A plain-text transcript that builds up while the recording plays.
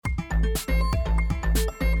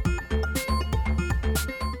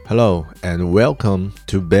Hello and welcome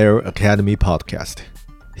to Bear Academy Podcast.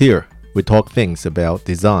 Here, we talk things about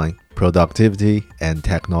design, productivity, and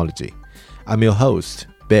technology. I'm your host,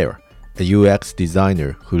 Bear, a UX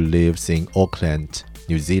designer who lives in Auckland,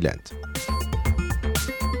 New Zealand.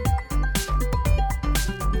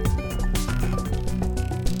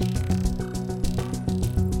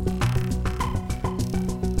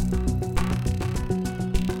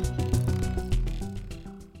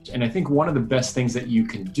 And I think one of the best things that you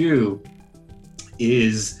can do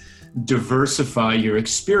is diversify your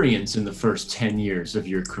experience in the first 10 years of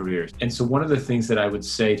your career. And so one of the things that I would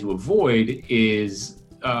say to avoid is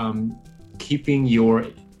keeping your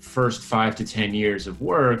first 5 to 10 years of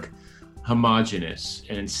work homogenous,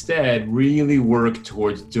 and instead really work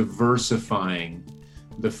towards diversifying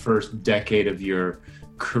the first decade of your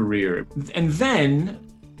career. And then,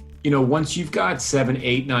 once you've got 7,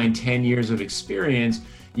 8, 9, 10 years of experience,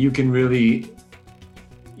 you can really,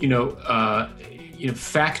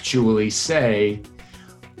 factually say,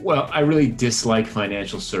 well, I really dislike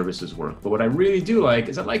financial services work, but what I really do like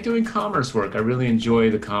is I like doing commerce work. I really enjoy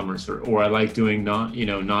the commerce, or I like doing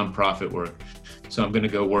nonprofit work. So I'm going to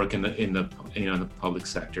go work in the public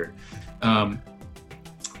sector, and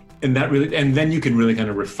then you can really kind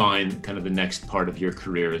of refine kind of the next part of your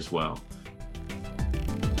career as well.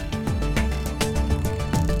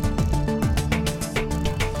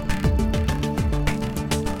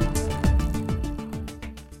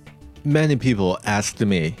 Many people asked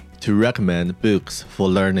me to recommend books for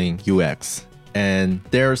learning UX, and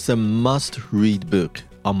there's a must-read book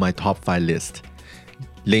on my top 5 list,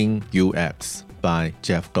 Lean UX by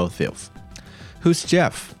Jeff Gothelf. Who's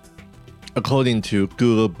Jeff? According to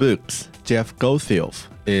Google Books, Jeff Gothelf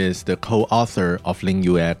is the co-author of Lean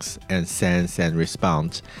UX and Sense and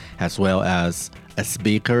Response, as well as a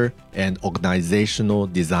speaker and organizational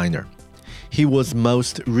designer. He was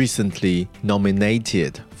most recently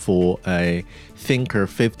nominated for a Thinker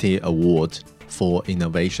 50 Award for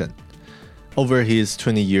innovation. Over his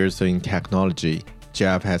 20 years in technology,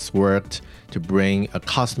 Jeff has worked to bring a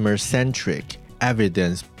customer-centric,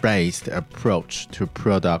 evidence-based approach to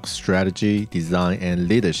product strategy, design, and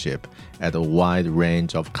leadership at a wide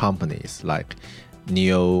range of companies like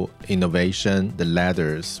Neo Innovation, The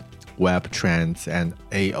Ladders, Webtrends, and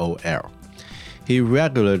AOL. He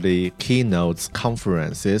regularly keynotes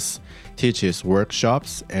conferences, teaches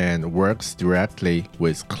workshops, and works directly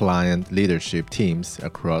with client leadership teams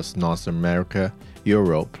across North America,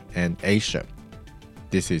 Europe, and Asia.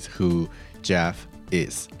 This is who Jeff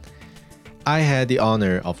is. I had the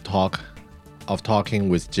honor of talking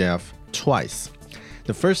with Jeff twice.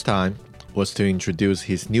 The first time was to introduce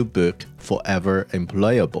his new book, Forever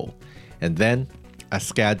Employable, and then I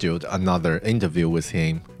scheduled another interview with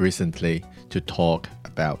him recently to talk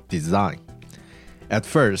about design. At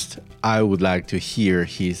first, I would like to hear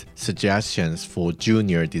his suggestions for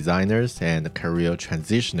junior designers and career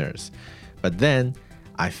transitioners, but then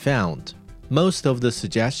I found most of the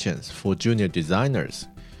suggestions for junior designers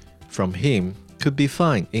from him could be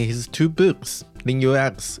found in his 2 books, Lean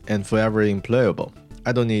UX and Forever Employable.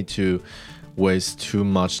 I don't need to waste too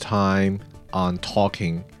much time on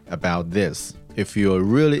talking about this. If you're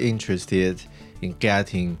really interested in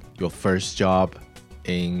getting your first job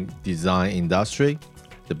in design industry,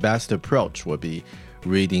 the best approach would be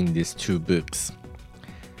reading these 2 books.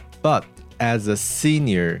 But as a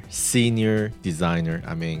senior designer,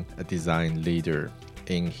 a design leader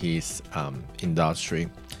in his industry,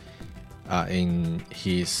 in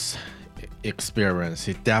his experience,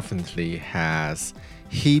 he definitely has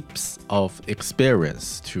heaps of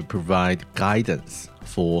experience to provide guidance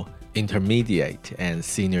for intermediate and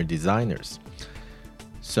senior designers.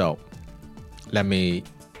 So let me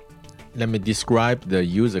describe the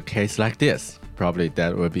user case like this. Probably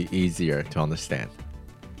that will be easier to understand.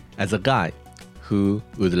 As a guy who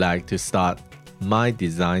would like to start my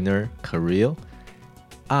designer career,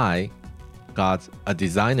 I got a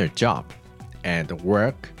designer job and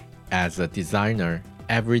work as a designer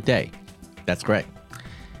every day. That's great.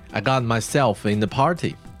 I got myself in the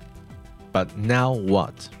party. But now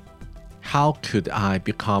what? How could I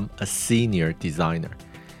become a senior designer?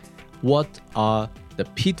 What are the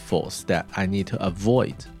pitfalls that I need to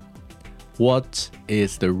avoid? What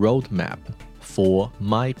is the roadmap for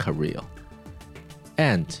my career?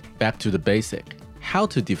 And back to the basic, how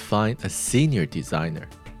to define a senior designer?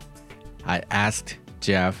 I asked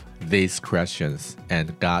Jeff these questions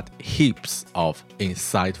and got heaps of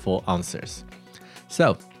insightful answers.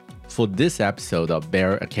 So, for this episode of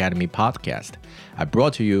Bear Academy Podcast, I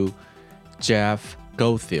brought to you Jeff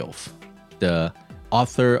Gothelf, the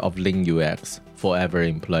author of Lean UX, Forever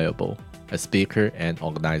Employable, a speaker and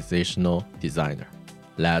organizational designer.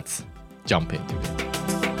 Let's jump into it.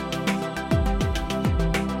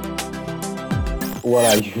 What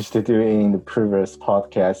I used to do in the previous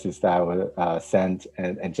podcast is that I would send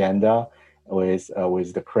an agenda with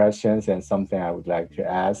the questions and something I would like to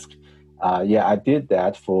ask. I did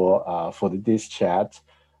that for this chat,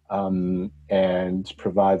 and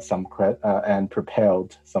provide and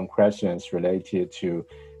prepared some questions related to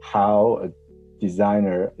how a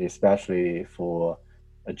designer, especially for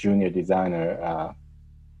a junior designer,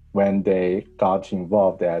 when they got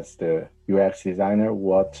involved as the UX designer,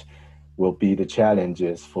 what will be the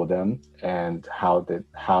challenges for them and how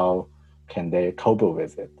can they cope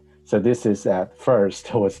with it. So this is at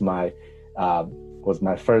first was my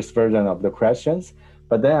first version of the questions.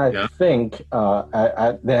 But then I think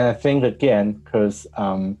again, because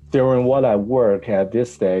during what I work at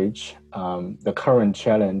this stage, the current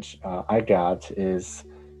challenge I got is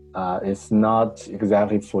it's not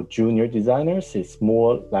exactly for junior designers. It's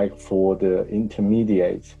more like for the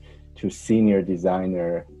intermediate to senior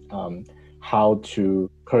designer.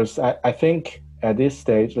 Because I think at this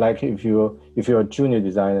stage, like if you're a junior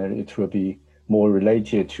designer, it will be more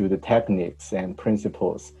related to the techniques and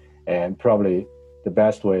principles, and probably the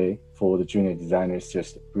best way for the junior designers is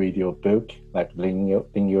just read your book, like Lean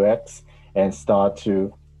UX, and start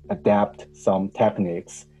to adapt some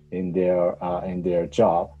techniques in their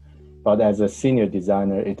job. But as a senior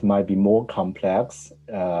designer, it might be more complex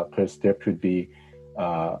because there could be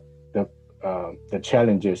the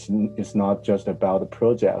challenges is not just about the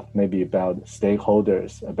project, maybe about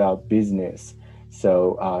stakeholders, about business.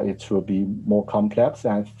 So it will be more complex.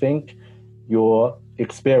 And I think your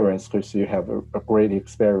experience, because you have a great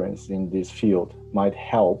experience in this field, might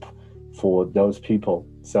help for those people.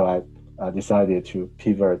 So I decided to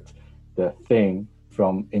pivot the thing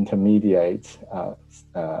from intermediate,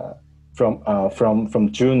 from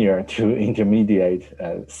junior to intermediate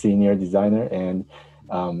senior designer, and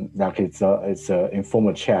like it's a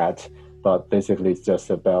informal chat, but basically it's just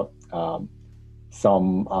about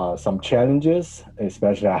some challenges,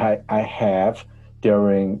 especially I have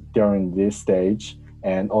during this stage,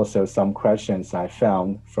 and also some questions I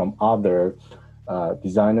found from other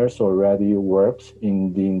designers who already worked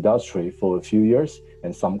in the industry for a few years,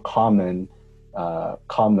 and some common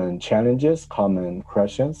challenges, common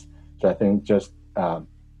questions. So I think just have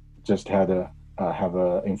a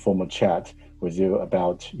informal chat with you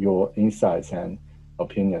about your insights and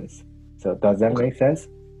opinions. So does that make sense?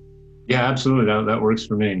 Yeah, absolutely. That works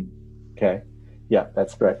for me. Okay. Yeah,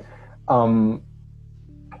 that's great.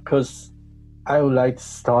 Because I would like to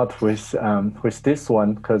start with this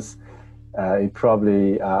one, because it's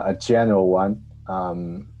probably a general one.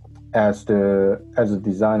 As a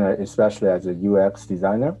designer, especially as a UX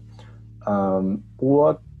designer,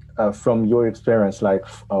 what from your experience, like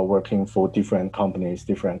working for different companies,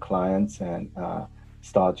 different clients, and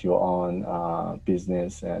start your own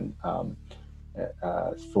business, and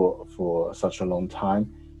for such a long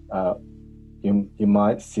time, you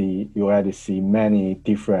already see many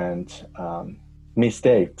different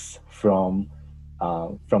mistakes from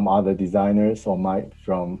other designers, or might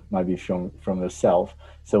be from yourself.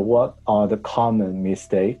 So what are the common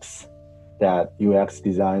mistakes that UX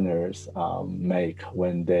designers make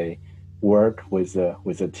when they work with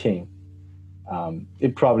a team?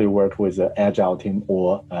 It probably work with an agile team,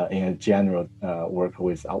 or in a general work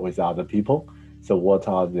with other people. So what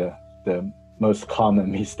are the most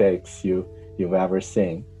common mistakes you've ever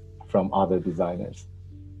seen from other designers?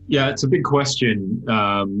 Yeah, it's a big question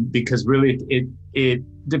because really it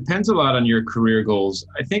depends a lot on your career goals.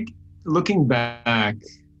 I think looking back,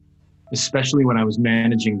 especially when I was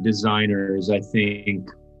managing designers, I think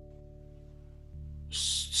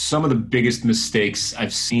some of the biggest mistakes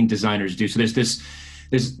I've seen designers do. So there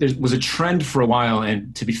was a trend for a while,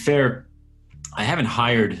 and to be fair, I haven't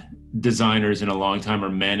hired designers in a long time or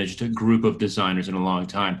managed a group of designers in a long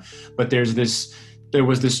time. But there was this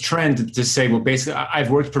trend to say, well, basically, I've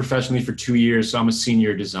worked professionally for 2 years, so I'm a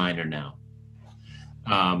senior designer now.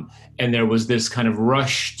 And there was this kind of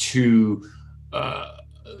rush to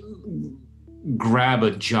grab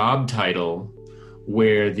a job title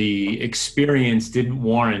where the experience didn't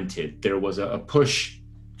warrant it. There was a push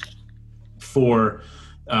for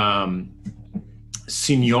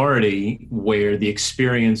seniority where the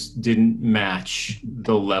experience didn't match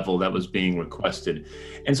the level that was being requested.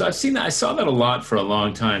 And so I saw that a lot for a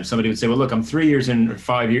long time. Somebody would say, well, look, I'm 3 years in, or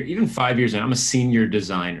 5 years, even 5 years in, I'm a senior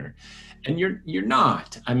designer. And you're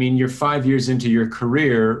not. I mean, you're 5 years into your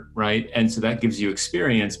career, right? And so that gives you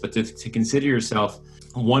experience, but to consider yourself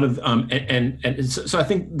one of so I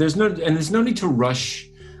think there's no need to rush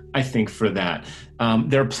I think, for that.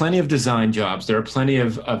 There are plenty of design jobs. There are plenty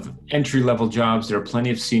of entry-level jobs. There are plenty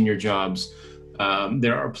of senior jobs.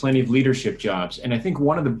 There are plenty of leadership jobs. And I think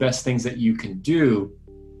one of the best things that you can do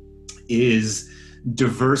is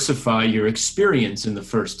diversify your experience in the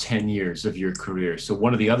first 10 years of your career. So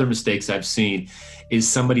one of the other mistakes I've seen is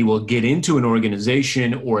somebody will get into an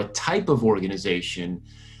organization or a type of organization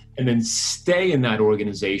and then stay in that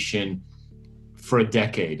organization for a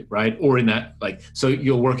decade, right? Or in that, like, so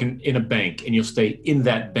you'll work in a bank and you'll stay in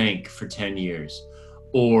that bank for 10 years,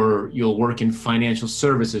 or you'll work in financial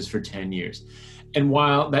services for 10 years. And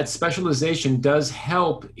while that specialization does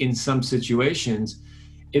help in some situations,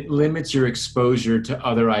 it limits your exposure to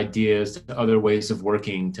other ideas, to other ways of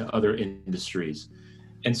working, to other industries.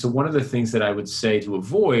 And so one of the things that I would say to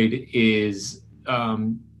avoid is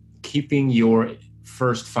keeping your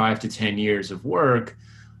first 5 to 10 years of work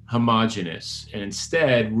homogenous, and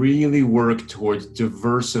instead really work towards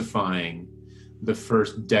diversifying the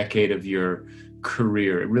first decade of your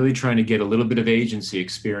career, really trying to get a little bit of agency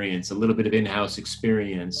experience, a little bit of in-house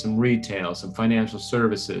experience, some retail, some financial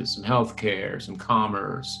services, some healthcare, some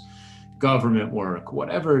commerce, government work,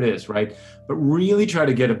 whatever it is, right? But really try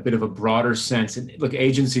to get a bit of a broader sense. And look,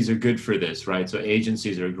 agencies are good for this, right? So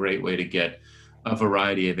agencies are a great way to get a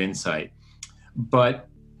variety of insight.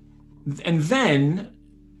 And then,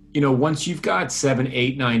 once you've got 7,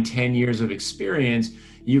 8, 9, 10 years of experience,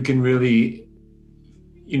 you can really,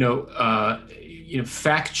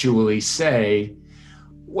 factually say,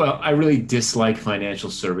 well, I really dislike financial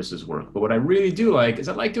services work, but what I really do like is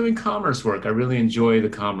I like doing commerce work. I really enjoy the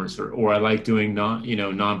commerce, or I like doing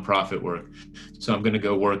nonprofit work. So I'm going to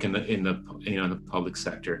go work in the public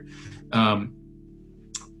sector. And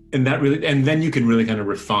then you can really kind of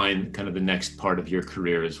refine kind of the next part of your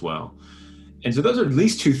career as well. And so those are at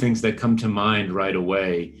least two things that come to mind right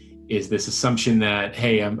away, is this assumption that,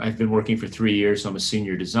 hey, I've been working for 3 years, so I'm a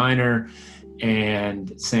senior designer,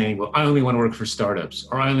 and saying, well, I only want to work for startups,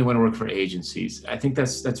 or I only want to work for agencies. I think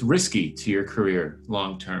that's risky to your career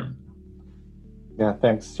long term. Yeah,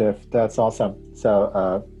 thanks, Jeff. That's awesome.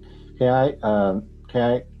 So can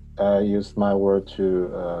I use my word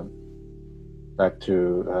to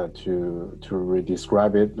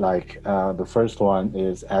re-describe it? Like the first one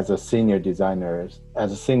is, as a senior designers,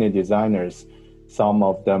 some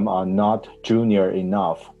of them are not junior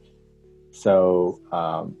enough, so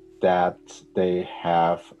that they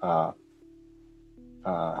have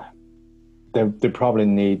they probably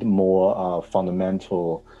need more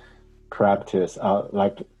fundamental practice,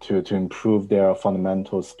 like to improve their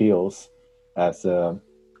fundamental skills as in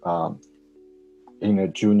a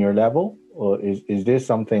junior level. Or is this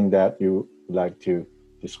something that you like to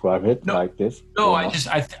describe it like this? No, I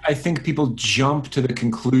think people jump to the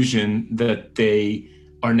conclusion that they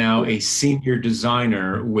are now a senior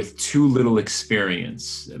designer with too little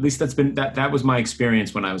experience. At least that was my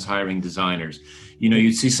experience when I was hiring designers.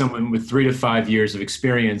 You'd see someone with 3 to 5 years of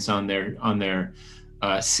experience on their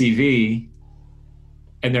CV,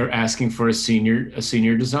 and they're asking for a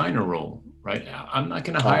senior designer role, right? I'm not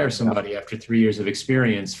going to hire somebody after 3 years of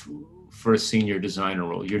experience for a senior designer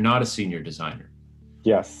role. You're not a senior designer.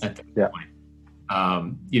 Yes. At that point.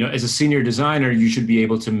 As a senior designer, you should be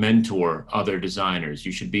able to mentor other designers.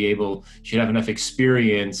 You should have enough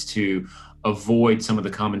experience to avoid some of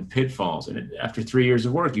the common pitfalls. And after 3 years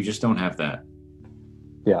of work, you just don't have that.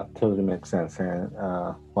 Yeah, totally makes sense, and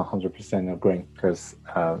 100% agreeing. Because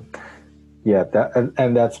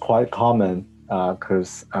that's quite common.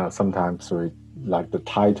 Because sometimes the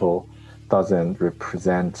title doesn't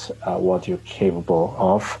represent what you're capable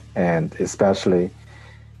of, and especially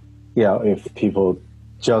if people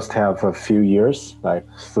just have a few years, like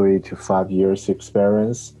 3 to 5 years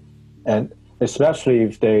experience, and especially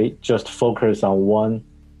if they just focus on one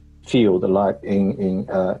field, like in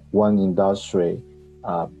one industry,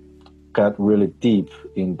 get really deep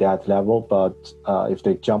in that level. But if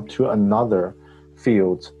they jump to another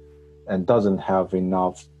field and doesn't have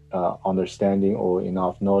enough understanding or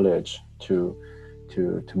enough knowledge to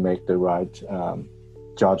make the right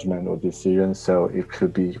judgment or decision, so it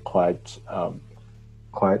could be quite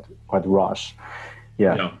rush.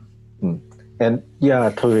 Yeah. And I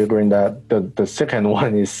totally agree that the second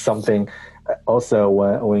one is something also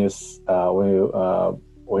when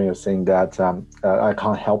you're saying that I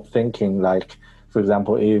can't help thinking, like, for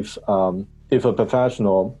example, if a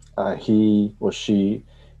professional he or she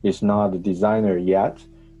is not a designer yet,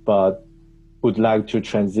 but would like to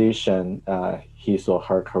transition his or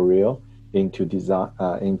her career into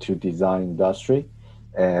design industry,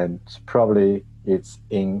 and probably it's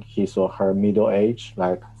in his or her middle age,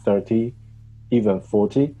 like 30, even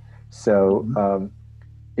 40. So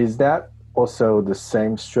is that also the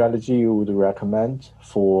same strategy you would recommend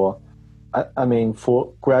for, I mean, for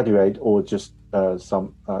graduate or just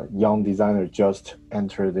some young designer just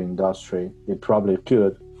enter the industry? It's probably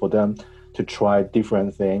good for them to try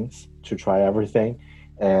different things, to try everything,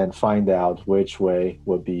 and find out which way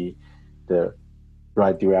would be the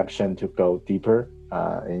right direction to go deeper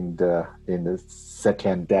in the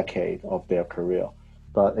second decade of their career.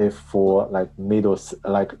 But if for like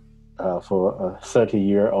for a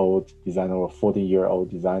 30-year-old designer or 40-year-old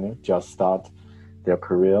designer just start their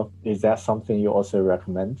career, is that something you also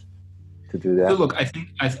recommend to do that? So look,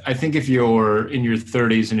 I think if you're in your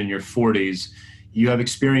 30s and in your 40s, you have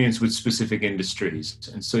experience with specific industries,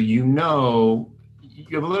 and so you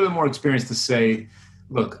have a little bit more experience to say,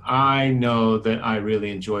 look, I know that I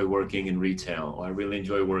really enjoy working in retail, or I really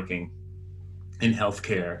enjoy working in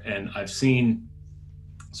healthcare, and I've seen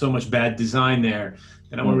so much bad design there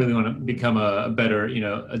that I really want to become a better,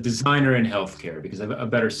 a designer in healthcare because I have a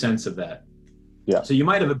better sense of that. Yeah. So you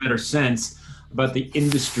might have a better sense about the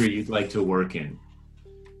industry you'd like to work in.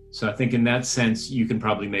 So I think in that sense, you can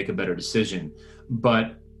probably make a better decision.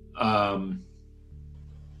 But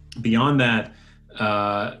beyond that,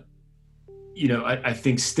 I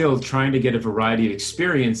think still trying to get a variety of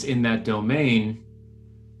experience in that domain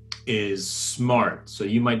is smart. So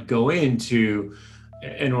you might go into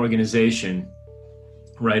an organization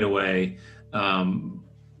right away.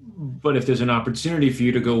 But if there's an opportunity for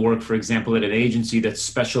you to go work, for example, at an agency that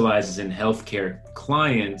specializes in healthcare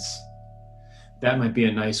clients, that might be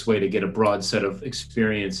a nice way to get a broad set of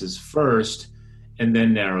experiences first and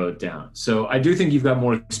then narrow it down. So I do think you've got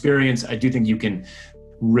more experience. I do think you can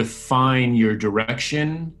refine your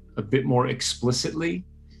direction a bit more explicitly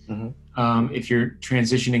if you're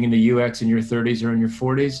transitioning into UX in your 30s or in your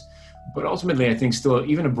 40s. But ultimately, I think still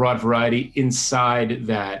even a broad variety inside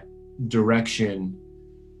that direction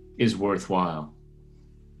is worthwhile.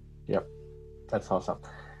 Yep, that's awesome.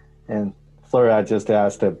 And sorry, I just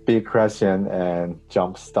asked a big question and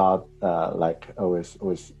jumpstart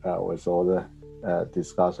with all the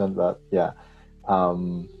discussion, but yeah.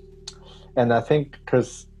 And I think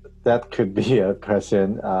because that could be a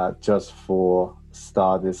question just for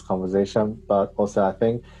start this conversation, but also I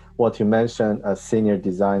think what you mentioned, a senior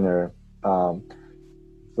designer,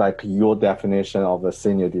 like your definition of a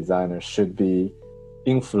senior designer should be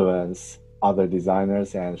influence other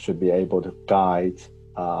designers and should be able to guide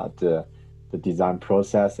the design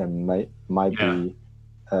process and might be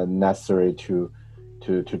necessary to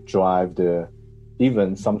drive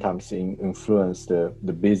even sometimes influence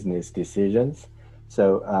the business decisions.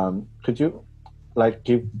 So could you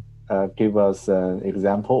give us an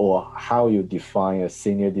example or how you define a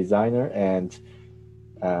senior designer and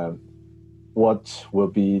what will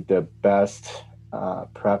be the best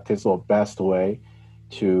practice or best way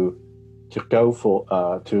to go for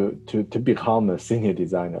to become a senior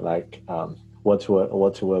designer? What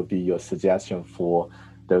will be your suggestion for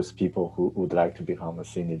those people who would like to become a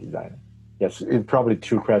senior designer? Yes, it's probably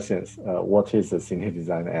two questions. What is a senior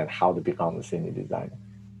designer and how to become a senior designer?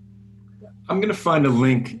 I'm going to find a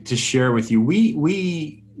link to share with you.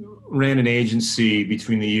 We ran an agency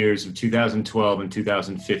between the years of 2012 and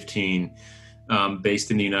 2015 based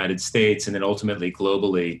in the United States and then ultimately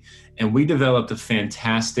globally. And we developed a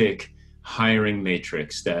fantastic hiring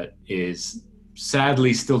matrix that is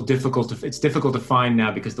sadly still difficult to find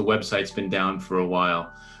now because the website's been down for a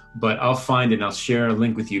while. But I'll find it and I'll share a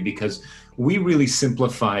link with you because we really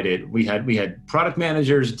simplified it. We had product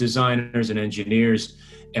managers, designers, and engineers,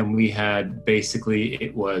 and we had basically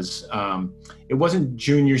it wasn't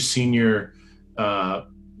junior, senior,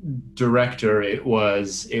 director. It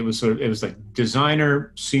was like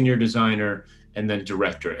designer, senior designer, and then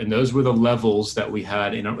director. And those were the levels that we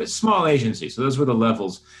had in a small agency. So those were the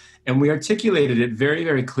levels. And we articulated it very,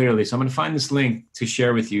 very clearly. So I'm going to find this link to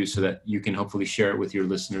share with you so that you can hopefully share it with your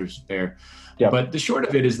listeners there. Yeah. But the short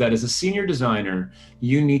of it is that as a senior designer,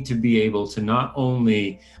 you need to be able to not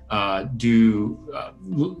only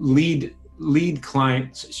lead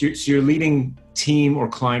clients, so you're leading team or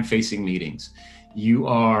client-facing meetings. You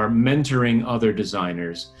are mentoring other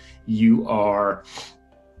designers. You are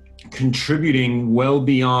contributing well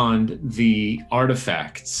beyond the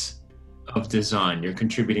artifacts of design. You're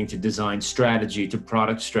contributing to design strategy, to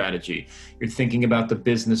product strategy. You're thinking about the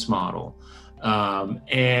business model.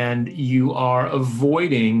 And you are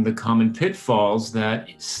avoiding the common pitfalls that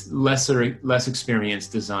less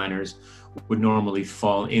experienced designers would normally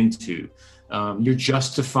fall into. You're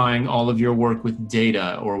justifying all of your work with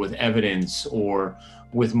data or with evidence or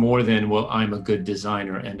with more than, well, I'm a good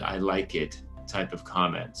designer and I like it type of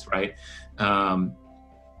comments, right?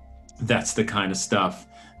 that's the kind of stuff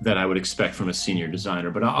that I would expect from a senior designer.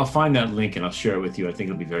 But I'll find that link and I'll share it with you. I think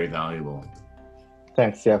it'll be very valuable.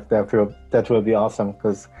 Thanks, Jeff. That will be awesome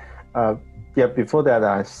because, before that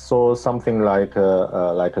I saw something like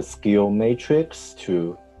a skill matrix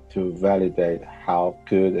to validate how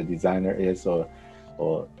good a designer is, or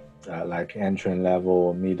like entry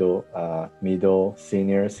level, middle,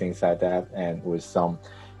 senior, things like that, and with some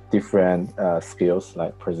different skills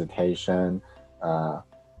like presentation,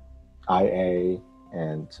 IA,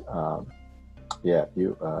 and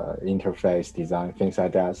interface design, things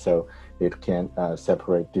like that. So it can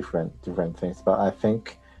separate different things. But I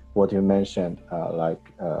think what you mentioned,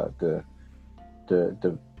 the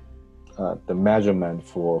measurement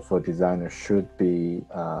for designers should be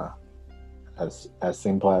as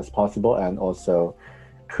simple as possible, and also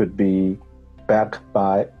could be backed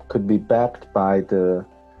by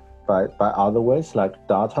other ways like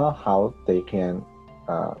data, how they can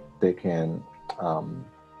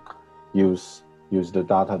use the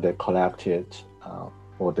data they collected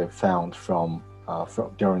or they found from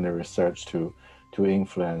during the research to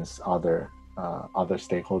influence other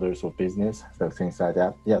stakeholders or business. So things like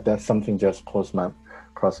that. Yeah, that's something just crossed my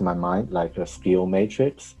mind, like a skill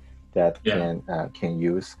matrix that can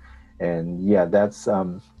use. And that's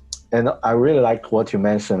and I really like what you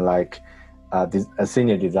mentioned, like a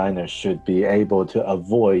senior designer should be able to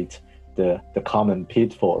avoid the common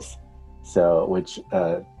pitfalls, so which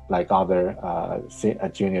like other a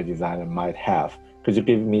junior designer might have. Could you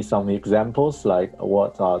give me some examples, like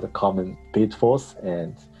what are the common pitfalls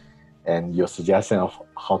and your suggestion of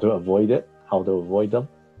how to avoid them?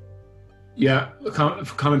 Yeah,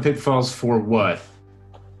 common pitfalls for what?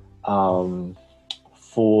 If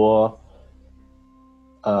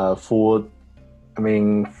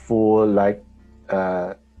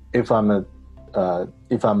I'm a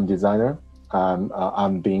designer,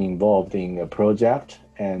 I'm being involved in a project,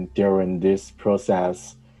 and during this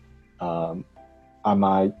process, I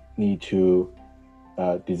might need to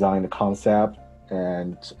design the concept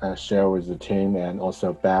and share with the team, and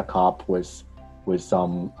also back up with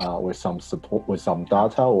some support, with some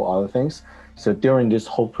data or other things. So during this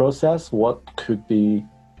whole process, what could be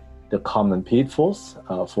the common pitfalls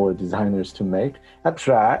for designers to make?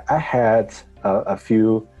 Actually, I had a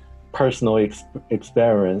few personal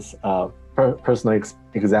experience. Personal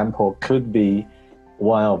example could be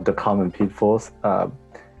one of the common pitfalls.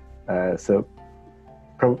 So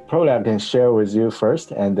probably I can share with you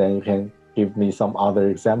first, and then you can give me some other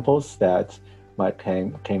examples that might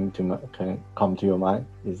can come to your mind.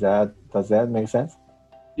 Does that make sense?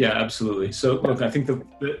 Yeah, absolutely. So look, I think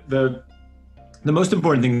the most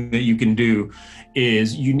important thing that you can do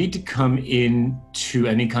is you need to come into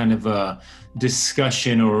any kind of a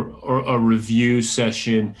discussion or a review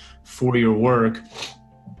session for your work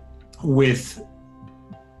with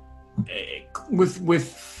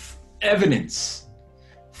evidence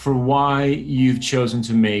for why you've chosen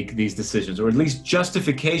to make these decisions, or at least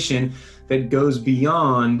justification that goes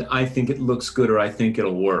beyond, I think it looks good, or I think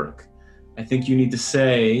it'll work. I think you need to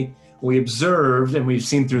say, we observed and we've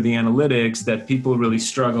seen through the analytics that people really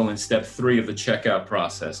struggle in step 3 of the checkout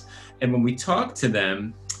process. And when we talked to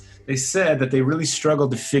them, they said that they really struggled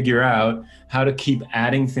to figure out how to keep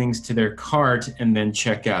adding things to their cart and then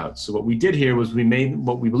check out. So what we did here was we made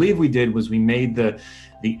the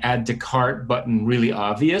add to cart button really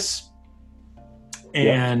obvious.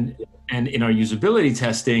 And in our usability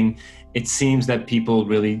testing, it seems that people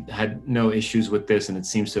really had no issues with this, and it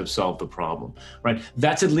seems to have solved the problem, right?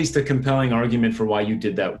 That's at least a compelling argument for why you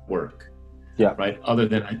did that work, right? Other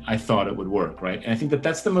than I thought it would work, right? And I think that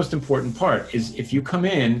that's the most important part, is if you come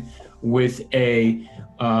in with a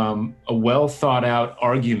well thought out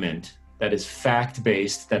argument that is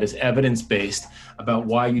fact-based, that is evidence-based about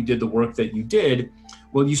why you did the work that you did,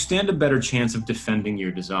 well, you stand a better chance of defending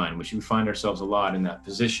your design, which we find ourselves a lot in that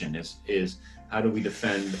position, is how do we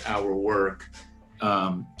defend our work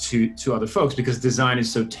to other folks? Because design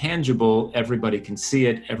is so tangible, everybody can see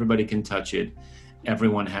it, everybody can touch it,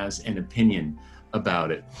 everyone has an opinion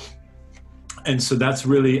about it. And so I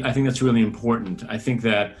think that's really important. I think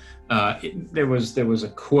that there was a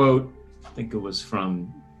quote, I think it was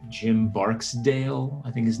from Jim Barksdale,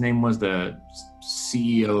 I think his name was, the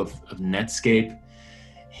CEO of Netscape.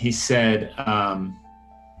 He said,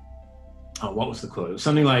 what was the quote? It was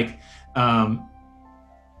something like,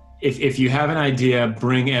 if you have an idea,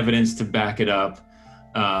 bring evidence to back it up.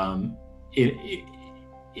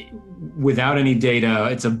 Without any data,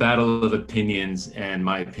 it's a battle of opinions, and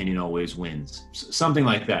my opinion always wins. Something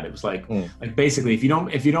like that. It was like basically, if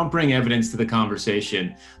you don't bring evidence to the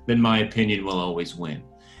conversation, then my opinion will always win.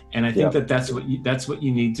 And I think that's what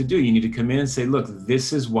you need to do. You need to come in and say, look,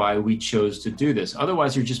 this is why we chose to do this.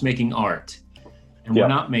 Otherwise, you're just making art, and we're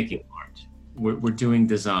not making art. We're doing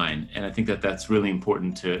design, and I think that's really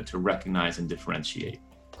important to recognize and differentiate.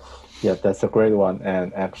 Yeah, that's a great one,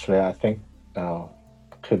 and actually, I think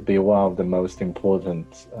could be one of the most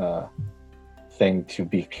important thing to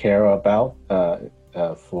be care about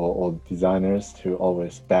for all designers, to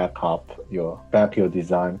always back your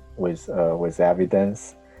design with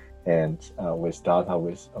evidence and with data,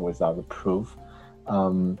 with other proof.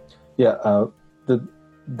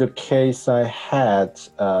 The case I had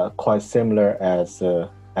quite similar as the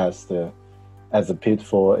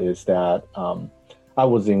pitfall is that I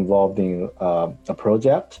was involved in a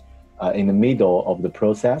project in the middle of the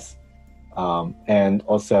process, and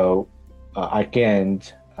also I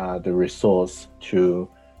gained the resource to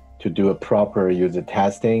do a proper user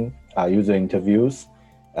testing, user interviews,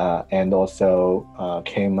 and also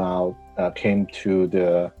came to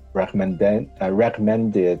the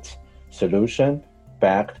recommended solution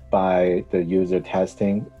backed by the user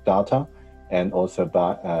testing data, and also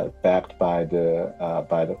backed by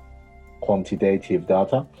the quantitative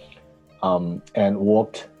data, and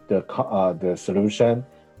worked the solution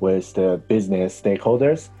with the business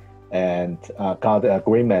stakeholders, and got the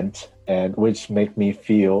agreement, and which made me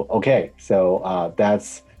feel okay. So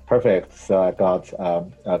that's perfect. So I got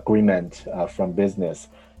agreement from business,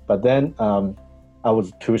 but then I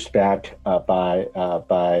was pushed back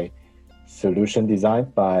by solution design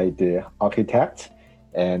by the architect,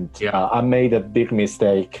 and I made a big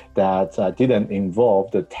mistake that I didn't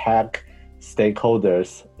involve the tech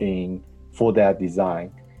stakeholders for that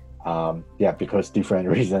design. Because different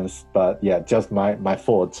reasons, but just my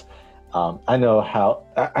fault. I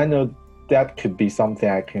know that could be something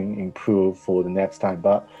I can improve for the next time,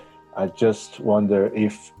 but I just wonder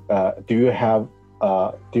if have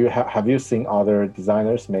you seen other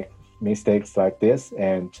designers make mistakes like this?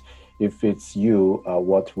 And if it's you,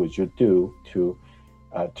 what would you do to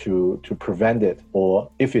prevent it?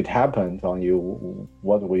 Or if it happened on you,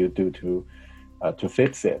 what will you do to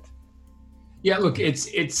fix it? Yeah, look,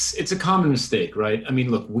 it's a common mistake, right? I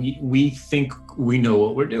mean, look, we think we know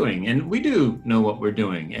what we're doing, and we do know what we're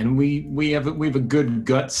doing, and we have a good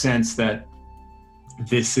gut sense that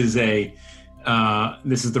this is the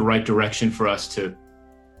right direction for us to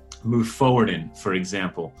move forward in, for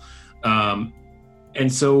example.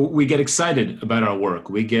 And so we get excited about our work.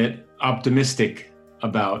 We get optimistic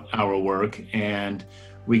about our work, and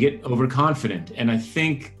we get overconfident. And I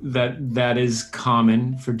think that is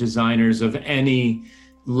common for designers of any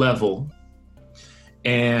level.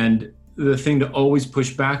 And the thing to always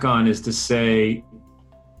push back on is to say,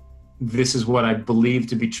 this is what I believe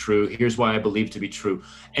to be true. Here's why I believe to be true.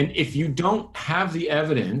 And if you don't have the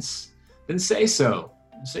evidence, then say so.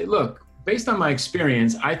 Say, look, based on my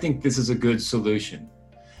experience, I think this is a good solution.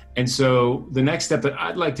 And so the next step that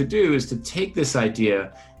I'd like to do is to take this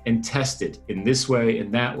idea and test it in this way, in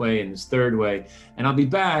that way, in this third way. And I'll be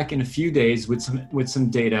back in a few days with some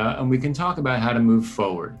data, and we can talk about how to move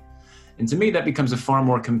forward. And to me, that becomes a far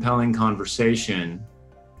more compelling conversation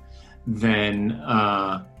than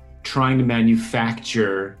trying to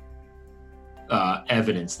manufacture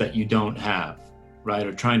evidence that you don't have, right?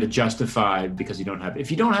 Or trying to justify because you don't have it. If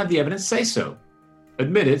you don't have the evidence, say so.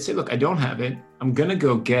 Admit it, say, look, I don't have it. I'm gonna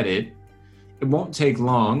go get it. It won't take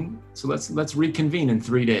long. So let's reconvene in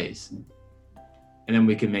 3 days, and then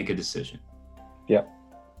we can make a decision. Yeah,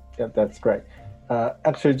 that's great.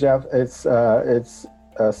 Actually, Jeff, it's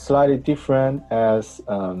slightly different as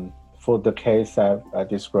for the case I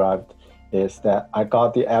described, is that I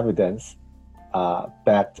got the evidence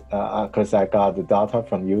back because I got the data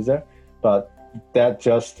from user, but that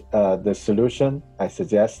just the solution I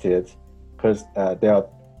suggested, because there are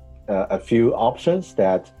a few options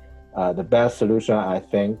that the best solution, I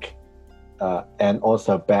think, and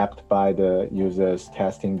also backed by the user's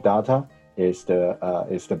testing data, is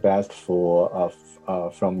the best for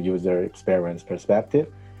from user experience perspective.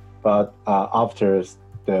 But after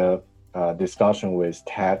the discussion with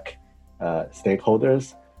tech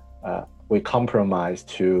stakeholders, we compromised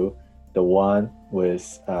to the one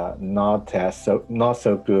with not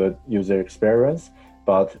so good user experience,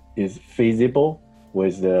 but is feasible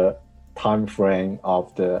with the time frame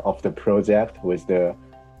of the project, with the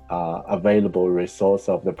available resource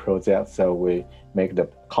of the project. So we make the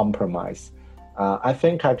compromise. I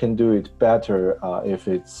think I can do it better if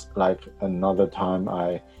it's like another time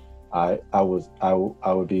I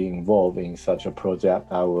would be involved in such a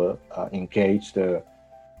project. I will engage the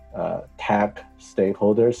tech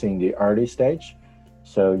stakeholders in the early stage,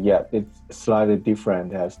 So yeah, it's slightly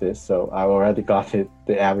different as this. So I already got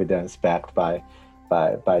the evidence backed by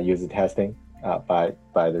user testing, by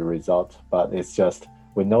the result. But it's just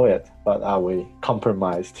we know it, but are we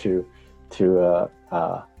compromised to the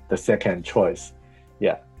second choice?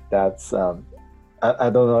 Yeah, that's I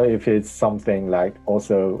don't know if it's something like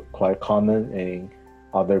also quite common in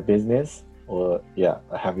other business, or yeah,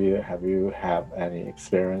 have you have any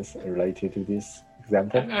experience related to this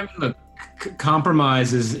example? I mean, look,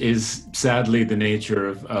 compromise is sadly the nature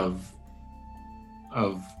of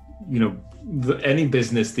any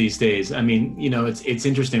business these days. I mean, it's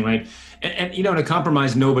interesting, right? And in a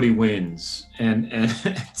compromise, nobody wins, and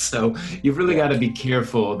so you've really got to be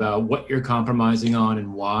careful about what you're compromising on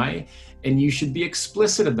and why. And you should be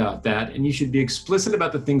explicit about that, and you should be explicit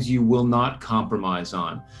about the things you will not compromise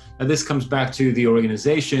on. Now, this comes back to the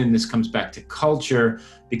organization. This comes back to culture,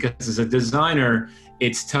 because as a designer,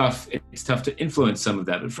 it's tough to influence some of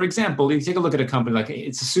that. But for example, you take a look at a company, like,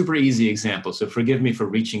 it's a super easy example, so forgive me for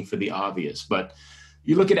reaching for the obvious, but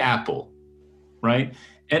you look at Apple, right?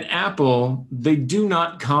 At Apple, they do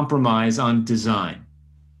not compromise on design,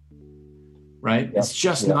 right? Yeah. It's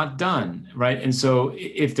just not done, right? And so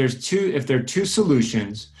if there are two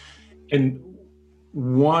solutions, and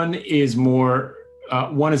one is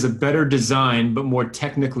a better design but more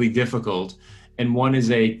technically difficult, and one is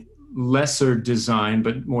a lesser design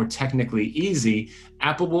but more technically easy,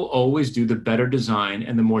 Apple will always do the better design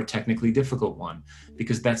and the more technically difficult one,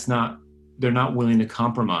 because they're not willing to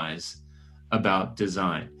compromise about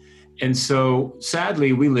design. And so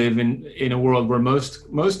sadly, we live in a world where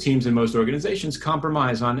most teams and most organizations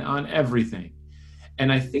compromise on everything.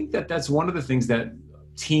 And I think that's one of the things that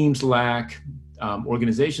teams lack,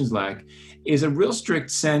 organizations lack, is a real strict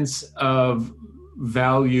sense of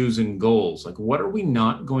values and goals. Like, what are we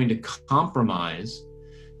not going to compromise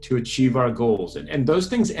to achieve our goals? And those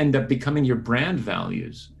things end up becoming your brand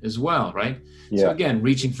values as well, right? Yeah. So again,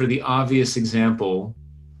 reaching for the obvious example,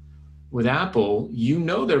 with Apple,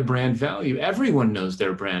 their brand value. Everyone knows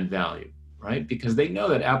their brand value, right? Because they know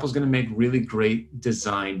that Apple's going to make really great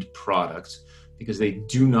designed products, because they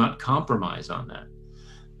do not compromise on that.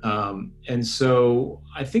 And so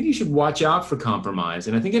I think you should watch out for compromise.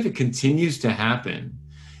 And I think if it continues to happen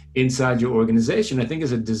inside your organization, I think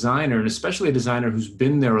as a designer, and especially a designer who's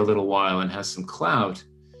been there a little while and has some clout,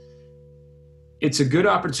 it's a good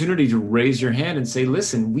opportunity to raise your hand and say,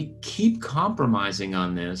 listen, we keep compromising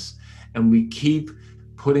on this, and we keep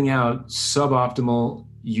putting out suboptimal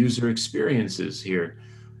user experiences here.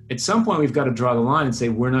 At some point, we've got to draw the line and say,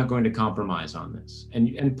 we're not going to compromise on this,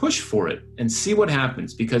 and push for it and see what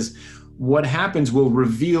happens, because what happens will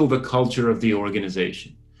reveal the culture of the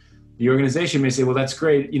organization. The organization may say, well, that's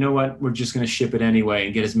great. You know what? We're just going to ship it anyway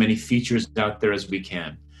and get as many features out there as we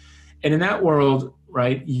can. And in that world,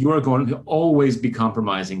 right, you're going to always be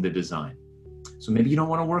compromising the design. So maybe you don't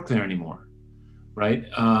want to work there anymore. Right.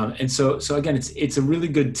 And so again, it's a really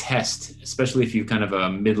good test, especially if you kind of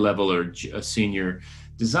a mid-level or a senior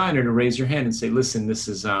designer, to raise your hand and say, listen, this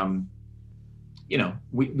is,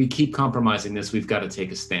 we keep compromising this. We've got to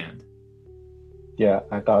take a stand. Yeah,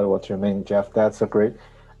 I got what you mean, Jeff. That's a great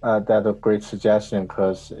suggestion,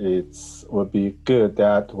 because would be good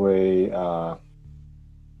that we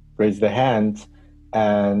raise the hand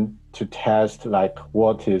and to test like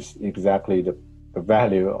what is exactly the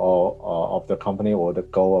value of the company or the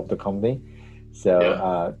goal of the company.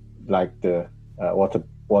 So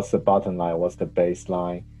what's the bottom line, what's the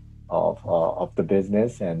baseline of the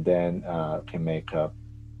business, and then can make a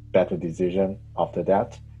better decision after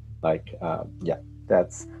that.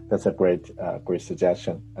 That's a great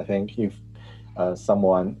suggestion. I think if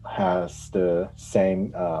someone has the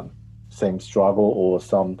same struggle or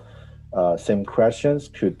some same questions,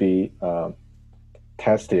 could be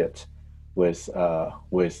tested with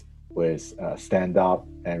stand up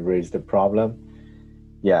and raise the problem.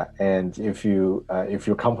 Yeah, and if you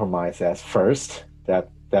compromise at first,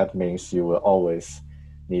 that means you will always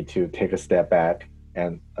need to take a step back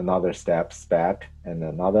and another steps back and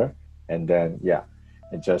another, and then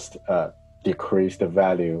and just decrease the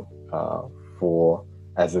value for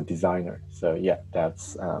as a designer. So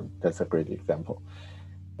that's a great example.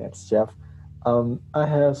 Thanks, Jeff. I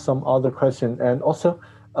have some other question, and also.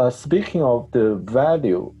 Speaking of the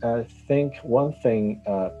value, I think one thing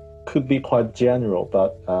could be quite general,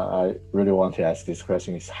 but I really want to ask this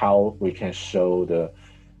question is how we can show the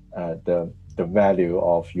value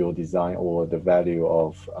of your design, or the value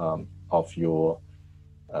of your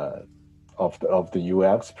of the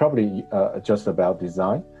UX. Probably just about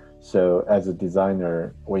design. So as a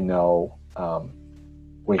designer, we know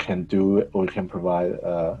we can provide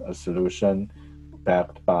a solution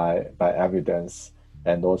backed by evidence,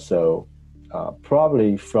 and also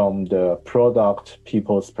probably from the product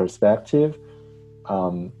people's perspective,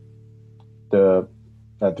 the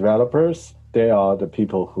developers, they are the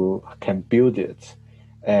people who can build it,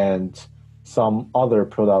 and some other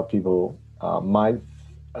product people might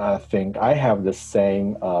think I have the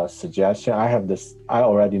same suggestion. I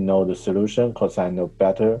already know the solution because I know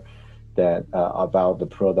better than about the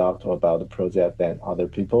product or about the project than other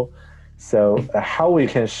people. So how we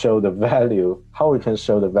can show the value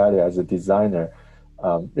as a designer,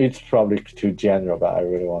 it's probably too general, but I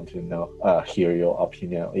really want to know, hear your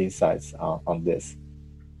opinion, insights on this.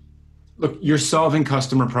 Look, you're solving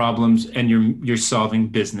customer problems and you're solving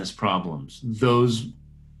business problems. Those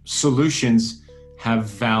solutions have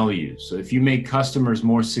value. So if you make customers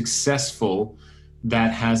more successful,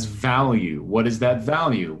 that has value. What is that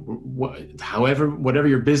value? Whatever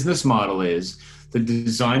your business model is, the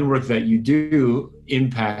design work that you do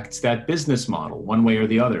impacts that business model one way or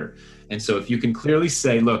the other. And so if you can clearly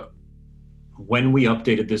say, look, when we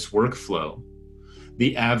updated this workflow,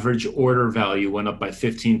 the average order value went up by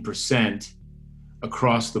 15%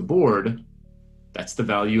 across the board, that's the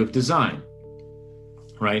value of design,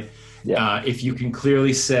 right? Yeah. If you can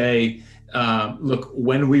clearly say, look,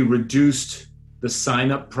 when we reduced the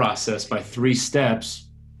sign-up process by 3 steps,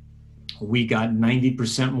 we got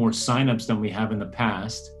 90% more signups than we have in the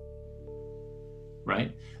past,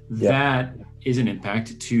 right? Yeah. That is an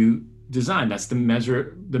impact to design. That's the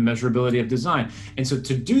measurability of design. And so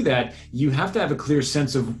to do that, you have to have a clear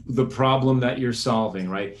sense of the problem that you're solving,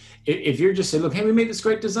 right? If you're just saying, look, hey, we made this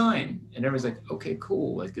great design, and everyone's like, okay,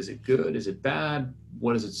 cool. Like, is it good? Is it bad?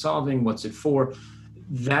 What is it solving? What's it for?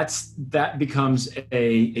 That becomes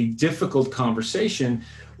a difficult conversation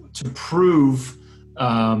to prove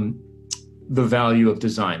the value of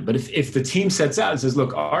design. But if the team sets out and says,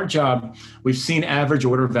 look, our job, we've seen average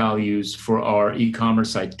order values for our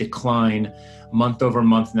e-commerce site decline month over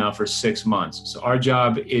month now for 6 months. So our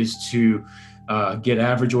job is to get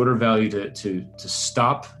average order value to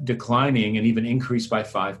stop declining and even increase by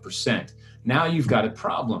 5%. Now you've got a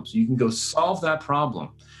problem. So you can go solve that problem.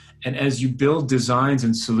 And as you build designs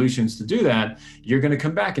and solutions to do that, you're going to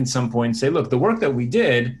come back at some point and say, look, the work that we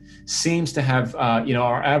did seems to have,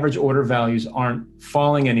 our average order values aren't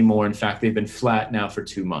falling anymore. In fact, they've been flat now for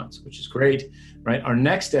 2 months, which is great, right? Our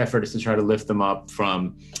next effort is to try to lift them up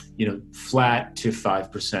from, flat to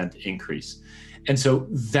 5% increase. And so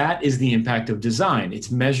that is the impact of design.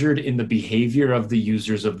 It's measured in the behavior of the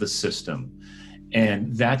users of the system.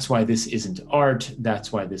 And that's why this isn't art.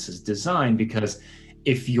 That's why this is design, because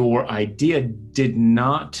if your idea did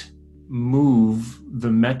not move the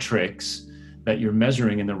metrics that you're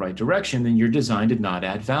measuring in the right direction, then your design did not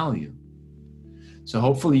add value. So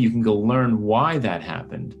hopefully you can go learn why that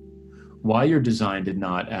happened, why your design did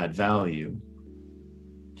not add value,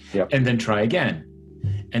 and then try again.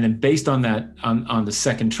 And then based on that, on the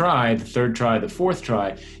second try, the third try, the fourth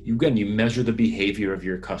try, you measure the behavior of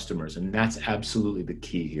your customers. And that's absolutely the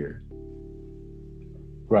key here.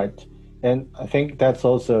 Right. And I think that's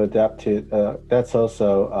also adapted. That's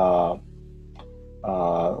also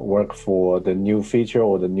work for the new feature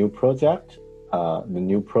or the new project, the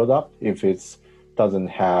new product. If it doesn't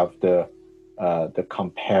have the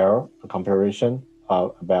comparison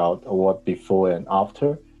about what before and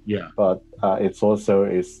after. Yeah. But it's also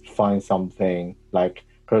is find something like,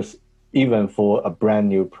 because even for a brand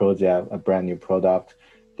new project, a brand new product,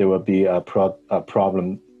 there will be a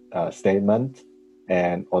problem statement.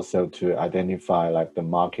 And also to identify like the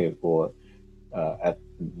market or at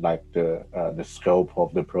like the scope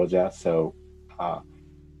of the project, so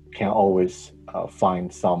can always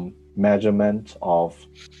find some measurement of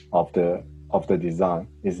the design.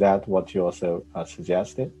 Is that what you also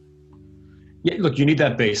suggested? Yeah, look, you need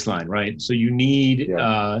that baseline, right? So you need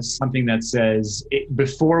something that says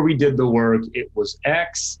before we did the work, it was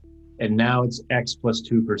X, and now it's X plus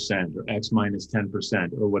 2% or X minus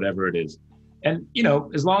 10% or whatever it is. And,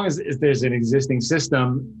 as long as there's an existing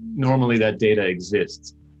system, normally that data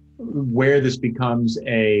exists. Where this becomes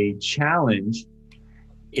a challenge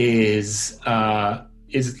is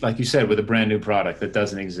like you said, with a brand new product that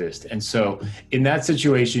doesn't exist. And so in that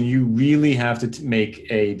situation, you really have to make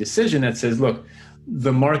a decision that says, look,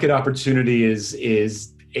 the market opportunity is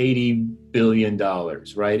 $80 billion,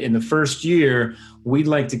 right? In the first year, we'd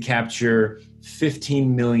like to capture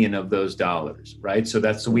 15 million of those dollars, right? So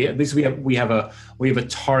that's, so we have a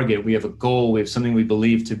target, we have a goal, we have something we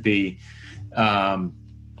believe to be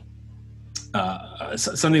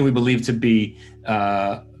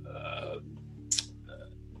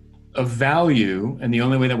of value, and the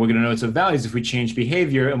only way that we're going to know it's of value is if we change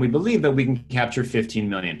behavior, and we believe that we can capture 15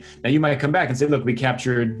 million. Now you might come back and say, look, we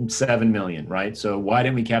captured 7 million, right? So why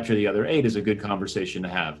didn't we capture the other 8 is a good conversation to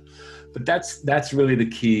have. But that's really the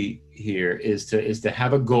key here is to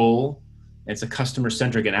have a goal. It's a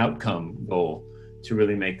customer-centric and outcome goal to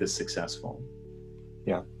really make this successful.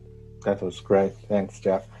 Yeah, that was great. Thanks,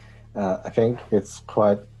 Jeff. I think it's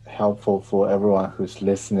quite helpful for everyone who's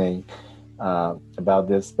listening about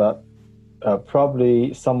this, but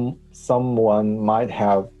probably someone might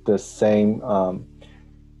have the same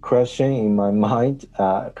question in my mind,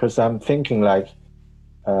 because I'm thinking like,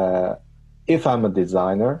 if I'm a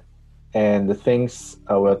designer, and the things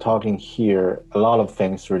we're talking here, a lot of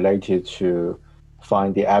things related to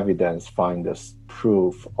find the evidence, find the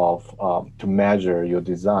proof of to measure your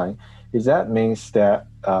design. Is that means that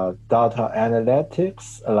data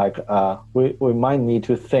analytics, like we might need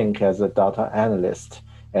to think as a data analyst,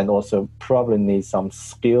 and also probably need some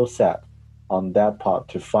skill set on that part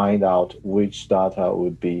to find out which data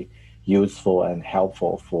would be useful and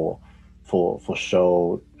helpful for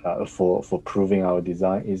proving our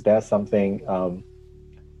design. Is that something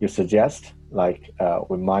you suggest? Like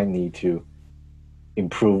we might need to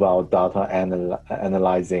improve our data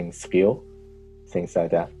analyzing skill, things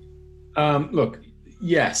like that. Look,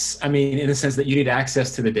 yes. I mean, in the sense that you need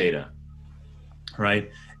access to the data, right?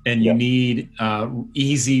 And you need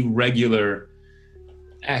easy, regular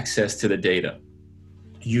access to the data.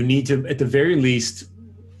 You need to, at the very least,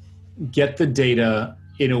 get the data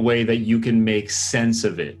in a way that you can make sense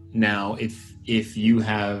of it. Now, if you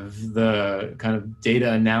have the kind of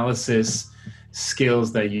data analysis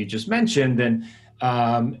skills that you just mentioned, then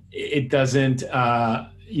it doesn't,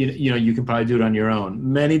 you can probably do it on your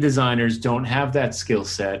own. Many designers don't have that skill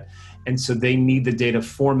set, and so they need the data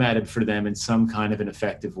formatted for them in some kind of an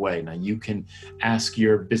effective way. Now, you can ask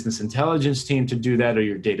your business intelligence team to do that, or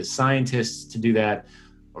your data scientists to do that,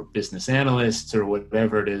 or business analysts, or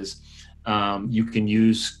whatever it is. You can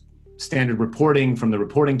use standard reporting from the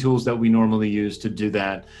reporting tools that we normally use to do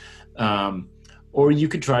that. Or you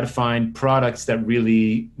could try to find products that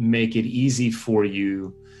really make it easy for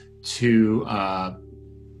you to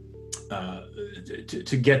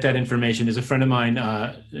get that information. There's a friend of mine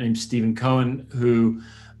named Stephen Cohen who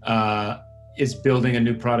is building a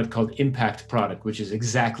new product called Impact Product, which is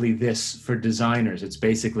exactly this for designers. It's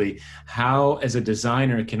basically how, as a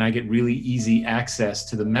designer, can I get really easy access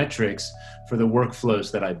to the metrics for the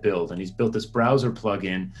workflows that I build? And he's built this browser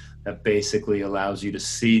plugin that basically allows you to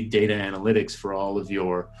see data analytics for all of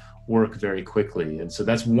your work very quickly. And so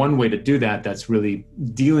that's one way to do that. That's really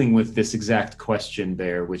dealing with this exact question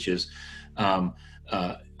there, which is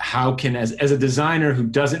how can, as a designer who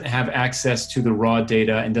doesn't have access to the raw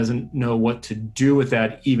data and doesn't know what to do with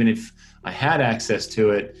that, even if I had access to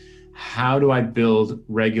it, how do I build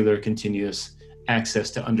regular, continuous access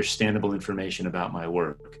to understandable information about my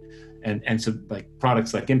work? And so like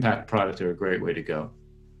products like Impact Product are a great way to go.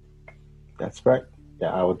 That's right.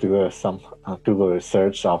 Yeah, I will do some Google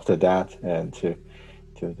research after that and to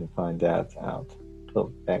find that out.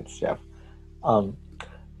 Cool. Thanks, Jeff.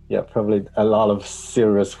 Yeah, probably a lot of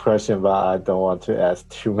serious questions, but I don't want to ask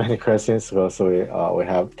too many questions because we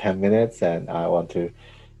have 10 minutes and I want to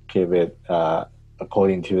keep it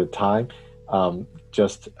according to the time.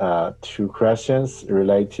 Just 2 questions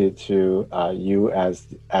related to you as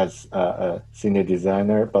a senior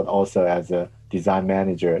designer, but also as a design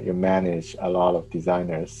manager. You manage a lot of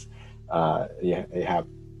designers. You have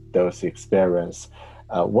those experience.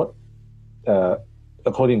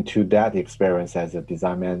 According to that experience as a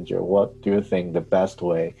design manager, what do you think the best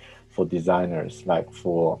way for designers, like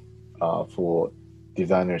for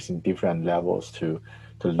designers in different levels to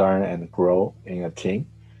learn and grow in a team?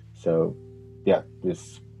 So yeah,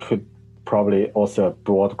 this could probably also a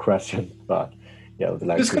broad question, but yeah, I would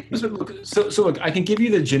like So look, I can give you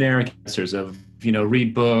the generic answers of,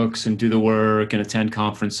 read books and do the work and attend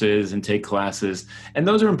conferences and take classes. And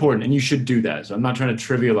those are important and you should do that. So I'm not trying to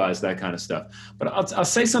trivialize that kind of stuff, but I'll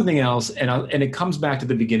say something else. And it comes back to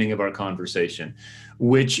the beginning of our conversation,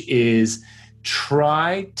 which is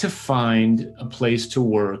try to find a place to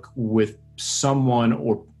work with someone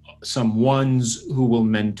or someones who will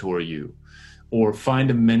mentor you, or find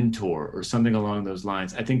a mentor or something along those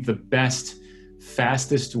lines. I think the best,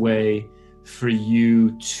 fastest way for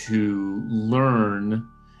you to learn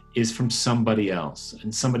is from somebody else,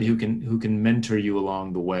 and somebody who can mentor you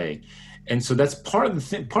along the way. And so that's part of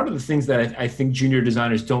the things that I think junior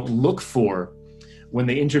designers don't look for when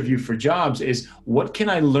they interview for jobs is, what can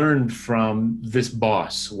I learn from this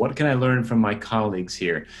boss? What can I learn from my colleagues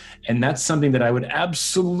here? And that's something that I would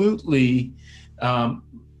absolutely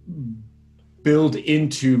build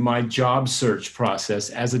into my job search process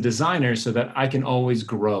as a designer so that I can always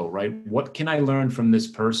grow, right? What can I learn from this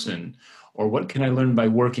person? Or what can I learn by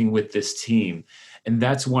working with this team? And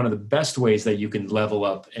that's one of the best ways that you can level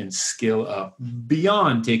up and skill up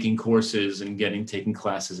beyond taking courses and taking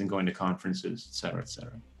classes and going to conferences, et cetera, et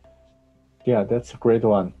cetera. Yeah, that's a great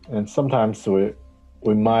one. And sometimes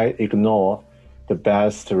we might ignore the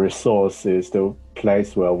best resource is the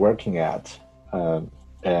place we're working at.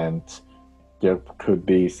 And there could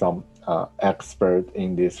be some expert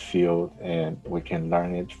in this field, and we can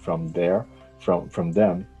learn it from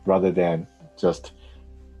them, rather than just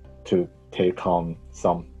to take on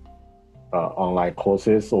some online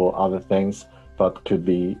courses or other things, but could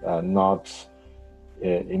be not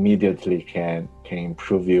immediately can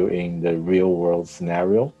improve you in the real world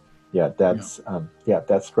scenario. That's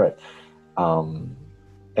great.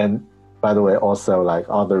 And by the way, also like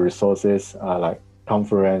other resources like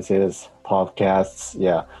conferences, podcasts,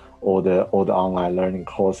 all the online learning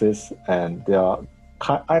courses, and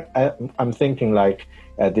I'm thinking like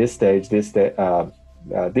at this age,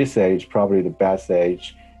 probably the best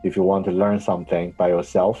age if you want to learn something by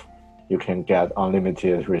yourself. You can get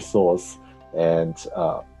unlimited resource and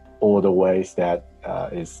all the ways that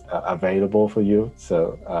is available for you.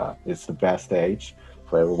 So it's the best age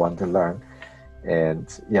for everyone to learn. And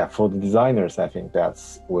for the designers, I think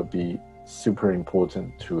would be super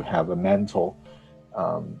important to have a mentor.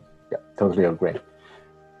 Totally agree.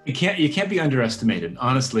 You can't be underestimated,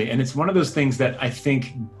 honestly. And it's one of those things that I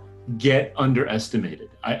think get underestimated.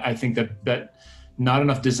 I think that not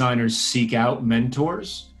enough designers seek out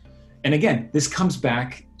mentors. And again, this comes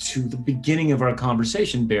back to the beginning of our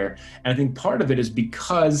conversation, Bear. And I think part of it is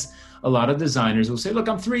because a lot of designers will say, look,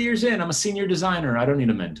 I'm 3 years in, I'm a senior designer, I don't need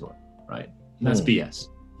a mentor, right? And that's BS.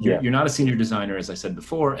 You're not a senior designer, as I said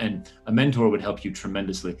before, and a mentor would help you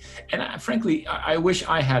tremendously. And frankly, I wish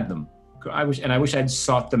I had them. I wish I'd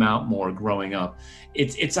sought them out more growing up.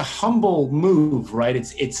 It's a humble move, right? And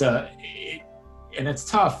it's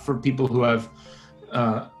tough for people who have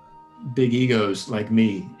big egos like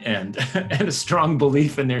me and a strong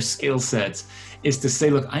belief in their skill sets, is to say,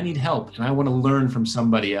 look, I need help and I want to learn from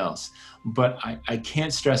somebody else. But I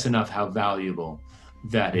can't stress enough how valuable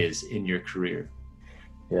that is in your career.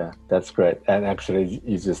 Yeah, that's great. And actually,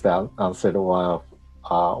 you just answered one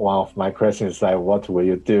of my questions, like what will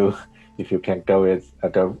you do if you can go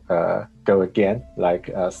again, like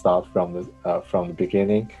start from the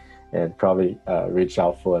beginning, and probably reach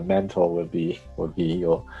out for a mentor would be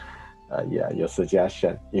your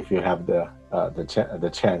suggestion if you have the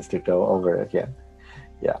chance to go over again.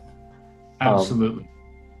 Yeah, absolutely.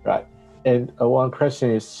 Right. And one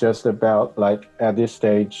question is just about like at this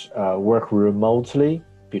stage, work remotely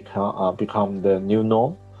become the new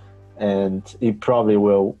norm, and it probably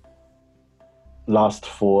will last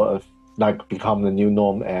become the new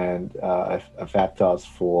norm and affect us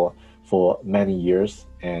for many years.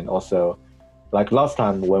 And also, like last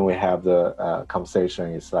time when we have the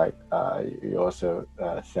conversation, it's like you also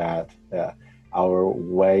said our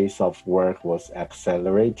ways of work was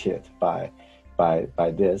accelerated by COVID.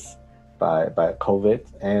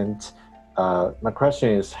 And my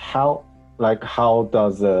question is how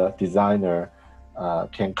does a designer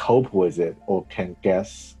can cope with it, or can get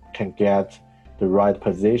the right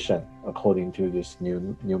position according to this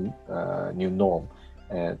new norm?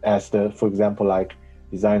 And for example, like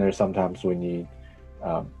designers, sometimes we need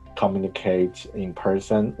communicate in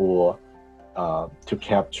person, or to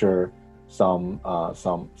capture some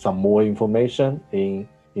more information in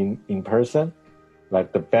person.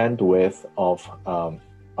 Like the bandwidth of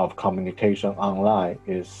communication online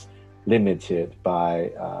is limited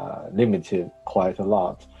quite a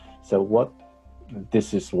lot. So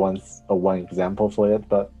this is one example for it,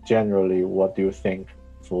 but generally, what do you think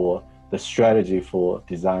for the strategy for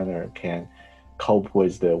designer can cope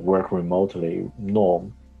with the work remotely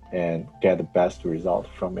norm and get the best result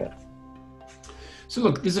from it? So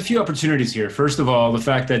look, there's a few opportunities here. First of all, the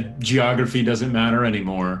fact that geography doesn't matter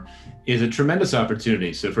anymore is a tremendous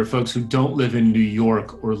opportunity. So for folks who don't live in New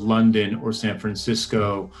York or London or San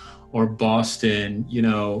Francisco or Boston,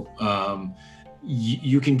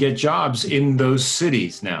 you can get jobs in those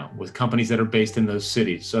cities now with companies that are based in those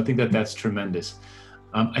cities. So I think that's tremendous.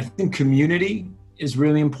 I think community is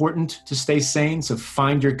really important to stay sane. So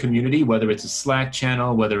find your community, whether it's a Slack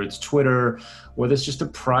channel, whether it's Twitter, whether it's just a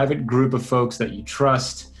private group of folks that you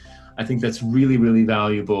trust. I think that's really, really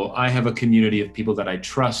valuable. I have a community of people that I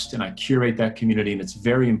trust, and I curate that community, and it's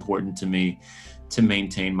very important to me to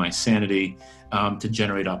maintain my sanity, to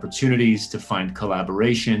generate opportunities, to find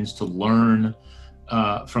collaborations, to learn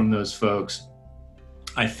from those folks.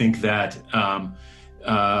 I think that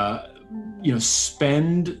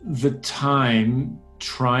spend the time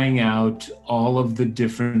trying out all of the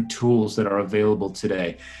different tools that are available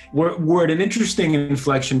today. We're at an interesting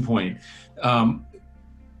inflection point.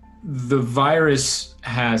 The virus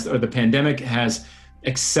the pandemic has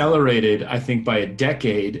accelerated, I think, by a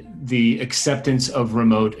decade, the acceptance of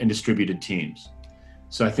remote and distributed teams.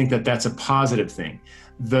 So I think that that's a positive thing.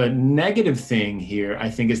 The negative thing here, I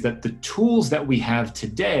think, is that the tools that we have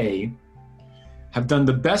today have done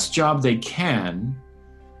the best job they can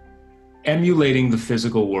emulating the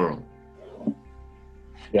physical world.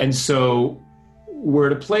 Yeah. And so we're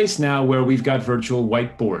at a place now where we've got virtual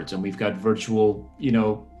whiteboards and we've got virtual,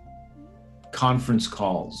 conference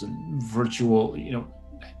calls and virtual,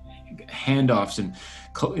 handoffs and,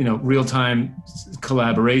 real-time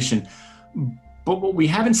collaboration. But what we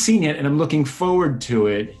haven't seen yet, and I'm looking forward to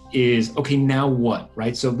it, is, okay, now what,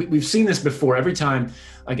 right? So we've seen this before. Every time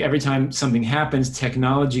something happens,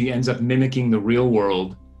 technology ends up mimicking the real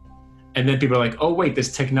world. And then people are like, oh, wait,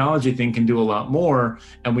 this technology thing can do a lot more,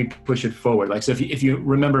 and we push it forward. Like, so if you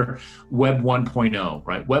remember Web 1.0,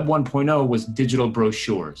 right? Web 1.0 was digital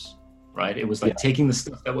brochures, right? It was like taking the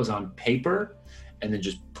stuff that was on paper and then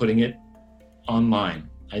just putting it online,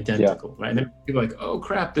 identical, right? And then people are like, oh,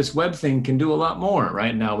 crap, this web thing can do a lot more,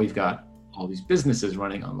 right? Now we've got all these businesses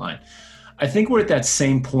running online. I think we're at that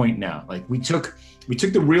same point now. Like, we took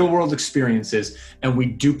the real world experiences and we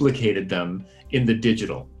duplicated them in the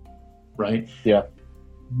digital. Right. Yeah.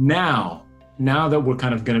 Now that we're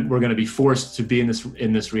gonna be forced to be in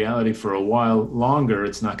this reality for a while longer.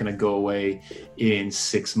 It's not going to go away in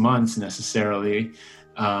 6 months necessarily.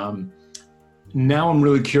 Now I'm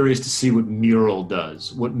really curious to see what Mural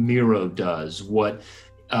does, what Miro does, what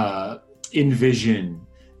InVision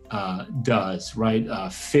does. Right.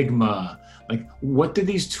 Figma. Like, what do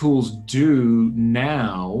these tools do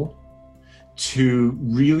now to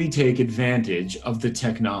really take advantage of the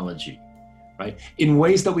technology, right? In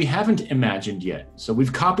ways that we haven't imagined yet. So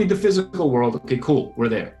we've copied the physical world. Okay, cool, we're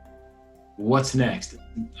there. What's next?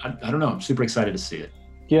 I don't know. I'm super excited to see it.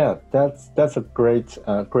 Yeah, that's a great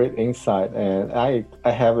insight, and I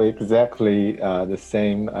have exactly the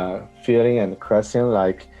same feeling and question.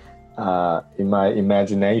 Like, in my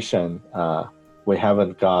imagination, we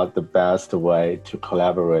haven't got the best way to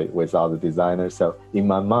collaborate with other designers. So in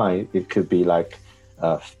my mind, it could be like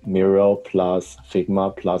Miro plus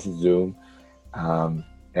Figma plus Zoom,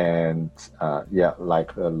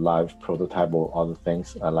 like a live prototype or other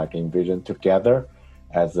things like InVision together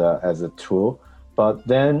as a tool. But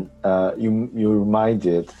then you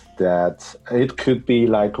reminded that it could be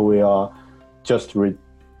like we are just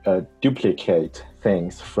duplicate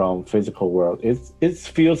things from physical world. It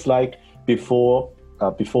feels like before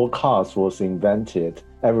cars was invented,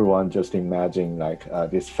 everyone just imagined like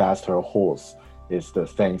this faster horse is the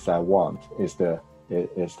things I want, is the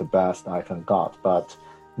best I can got. But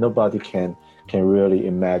nobody can really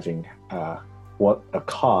imagine what a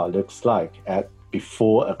car looks like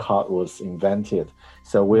before a car was invented.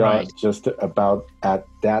 So we are just about at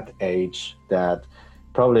that age that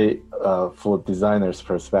probably for designers'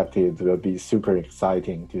 perspective, it will be super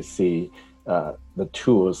exciting to see the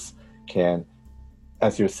tools can,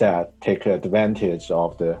 as you said, take advantage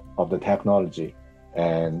of the technology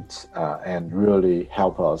and really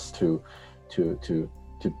help us to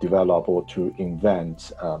develop or to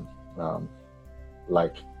invent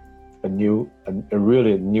like a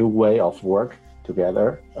really new way of work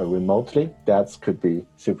together remotely. That could be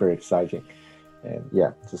super exciting, and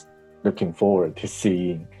just looking forward to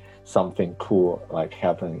seeing something cool like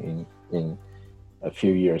happen in a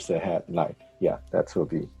few years ahead. Like, that will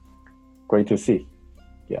be great to see.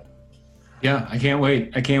 Yeah, I can't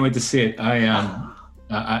wait to see it.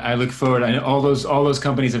 I look forward. I know all those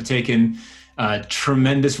companies have taken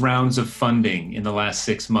tremendous rounds of funding in the last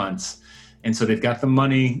 6 months, and so they've got the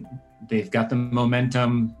money, they've got the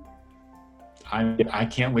momentum. I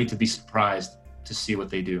can't wait to be surprised to see what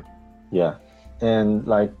they do. Yeah, and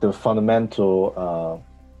like the fundamental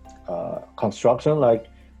construction, like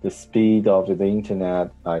the speed of the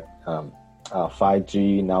internet, like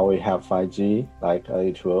 5G. Now we have 5G. Like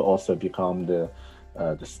it will also become the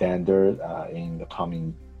standard in the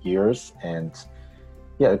coming years, and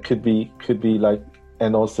it could be like,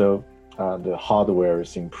 and also the hardware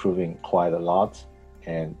is improving quite a lot,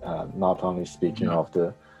 and not only speaking of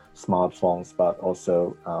the smartphones, but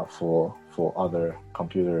also for other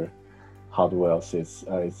computer hardware,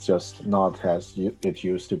 it's just not as it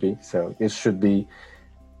used to be. So it should be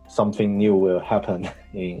something new will happen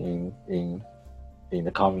in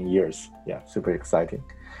the coming years. Yeah, super exciting.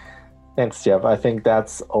 Thanks, Jeff. I think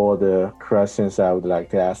that's all the questions I would like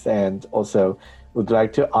to ask, and also would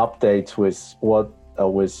like to update with what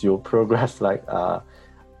with your progress. Like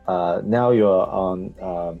now you're on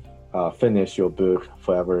finish your book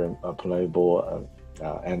Forever Employable,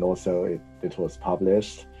 and also it was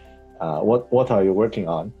published. What are you working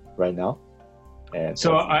on right now? And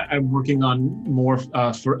so I'm working on more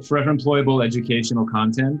Forever Employable educational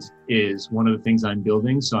content is one of the things I'm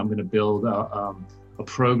building. So I'm going to build a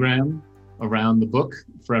program around the book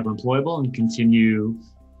Forever Employable and continue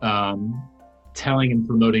telling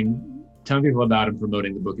people about and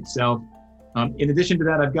promoting the book itself. In addition to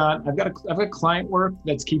that, I've got client work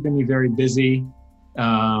that's keeping me very busy.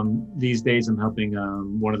 These days, I'm helping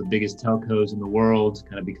one of the biggest telcos in the world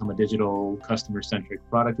kind of become a digital customer-centric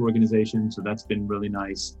product organization. So that's been really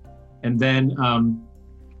nice. And then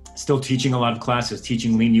still teaching a lot of classes,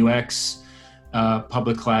 teaching Lean UX,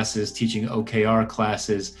 public classes, teaching OKR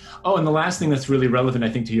classes. Oh, and the last thing that's really relevant, I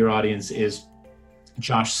think, to your audience is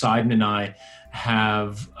Josh Seiden and I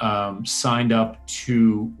have signed up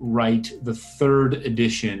to write the 3rd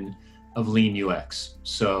edition of Lean UX.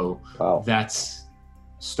 So That's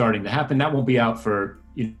starting to happen. That won't be out for,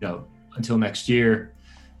 until next year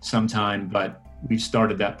sometime, but we've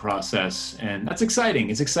started that process and that's exciting.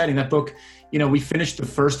 It's exciting. That book, we finished the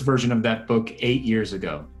first version of that book 8 years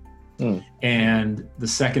ago and the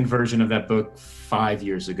second version of that book 5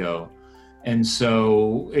 years ago. And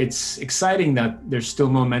so it's exciting that there's still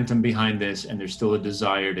momentum behind this and there's still a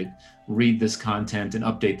desire to read this content and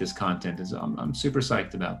update this content. And so I'm super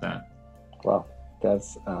psyched about that. Wow,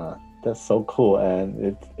 that's so cool,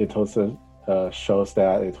 and it also shows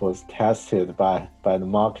that it was tested by the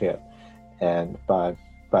market and by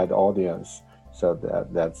the audience. So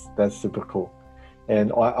that's super cool.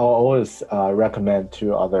 And I always recommend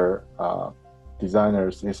to other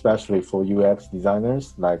designers, especially for UX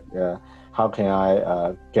designers, like how can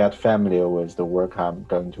I get familiar with the work I'm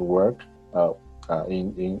going to work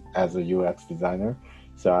in as a UX designer.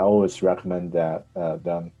 So I always recommend that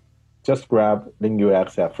them just grab Lean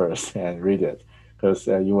UX at first and read it, because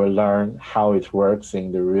you will learn how it works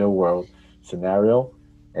in the real world scenario.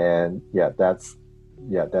 And that's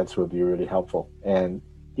will be really helpful and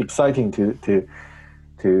exciting to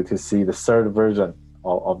see the 3rd version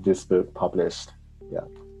of this book published.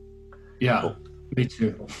 Yeah, cool. Me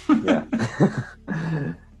too. Yeah.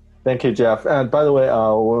 Thank you, Jeff. And by the way,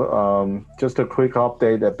 just a quick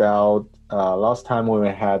update about last time when we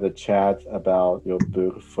had a chat about your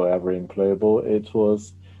book Forever Employable. It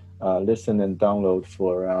was listened and downloaded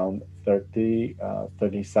for around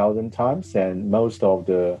 30,000 times, and most of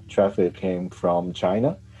the traffic came from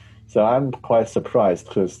China. So I'm quite surprised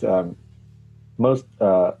because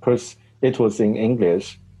it was in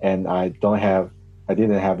English, and I didn't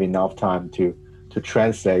have enough time to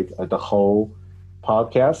translate the whole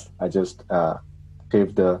podcast. I just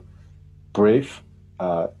gave the brief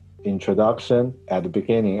introduction at the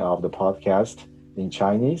beginning of the podcast in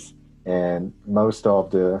Chinese, and most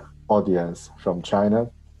of the audience from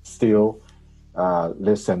China still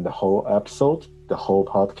listen the whole episode, the whole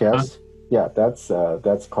podcast. Yeah,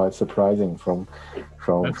 that's quite surprising from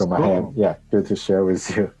my hand. Yeah, good to share with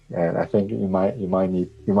you, and I think you might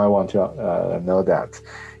want to know that.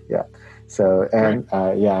 Yeah. So and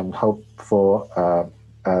I'm hopeful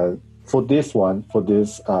for this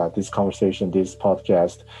conversation, this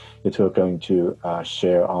podcast, it will going to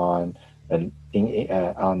share on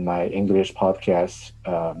my English podcast,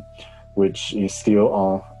 which is still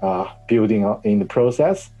on building in the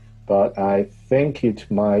process. But I think it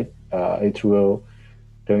will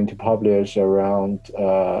going to publish around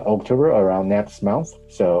October, around next month.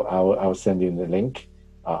 So I will send you the link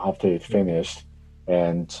after it's finished.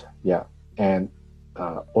 And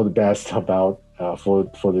all the best about for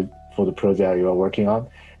the project you are working on.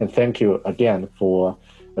 And thank you again for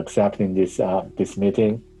accepting this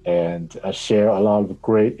meeting and share a lot of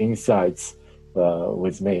great insights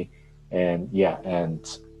with me. And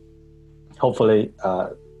hopefully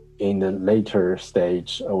in the later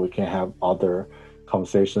stage we can have other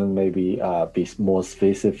conversations, maybe be more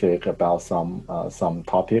specific about some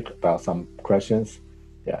topic, about some questions.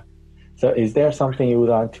 Yeah. So is there something you would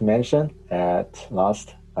like to mention at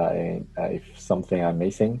last? If something I'm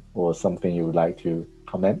missing or something you would like to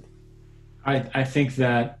comment? I think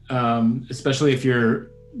that especially if you're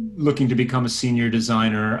looking to become a senior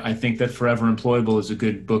designer, I think that Forever Employable is a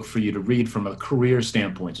good book for you to read from a career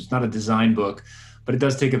standpoint. It's not a design book, but it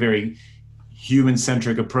does take a very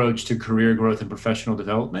human-centric approach to career growth and professional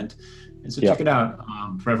development. And so check it out,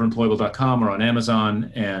 foreveremployable.com or on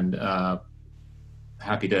Amazon, and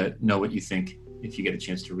happy to know what you think if you get a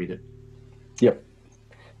chance to read it. Yep.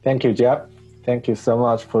 Thank you, Jeff. Thank you so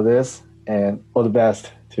much for this, and all the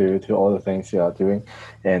best to all the things you are doing.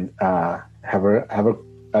 And have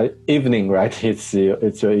a evening, right? It's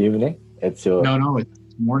your evening. It's your No, it's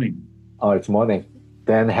morning. Oh, it's morning.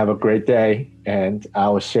 Then have a great day, and I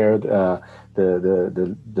will share the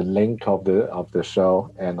link of the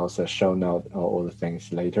show and also show note all the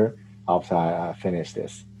things later after I finish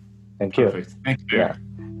this. Thank you. Perfect. Thank you, Bear. Yeah.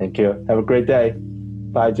 Thank you. Have a great day.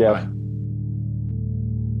 Bye, Jeff. Bye.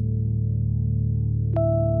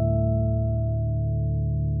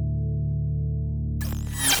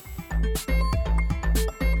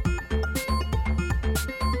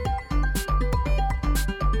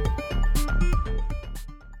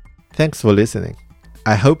 Thanks for listening.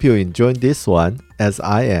 I hope you enjoyed this one as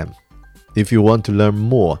I am. If you want to learn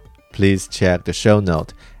more, please check the show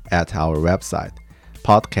note at our website,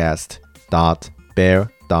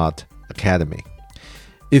 podcast.bear.academy.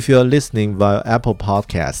 If you are listening via Apple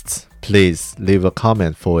Podcasts, please leave a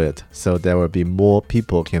comment for it so there will be more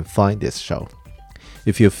people can find this show.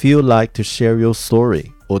 If you feel like to share your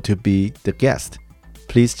story or to be the guest,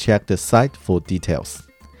 please check the site for details.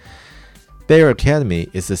 Bear Academy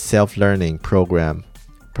is a self-learning program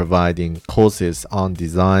providing courses on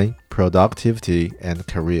design, productivity, and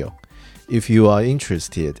career. If you are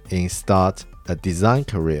interested in start a design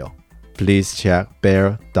career, please check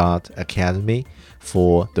bear.academy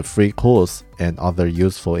for the free course and other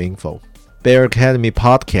useful info. Bear Academy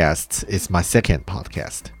Podcasts is my second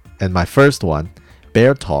podcast, and my first one,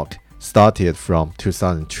 Bear Talk, started from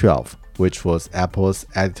 2012. Which was Apple's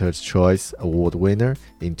Editor's Choice Award winner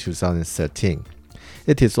in 2013.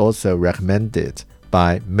 It is also recommended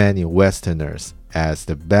by many Westerners as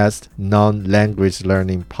the best non-language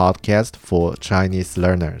learning podcast for Chinese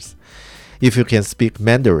learners. If you can speak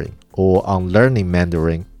Mandarin or on learning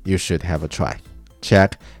Mandarin, you should have a try.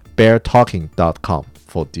 Check beartalking.com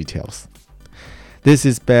for details. This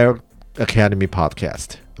is Bear Academy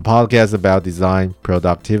Podcast, a podcast about design,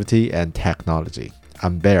 productivity, and technology.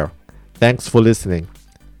 I'm Bear. Thanks for listening.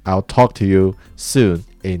 I'll talk to you soon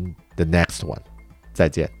in the next one. 再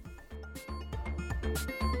见。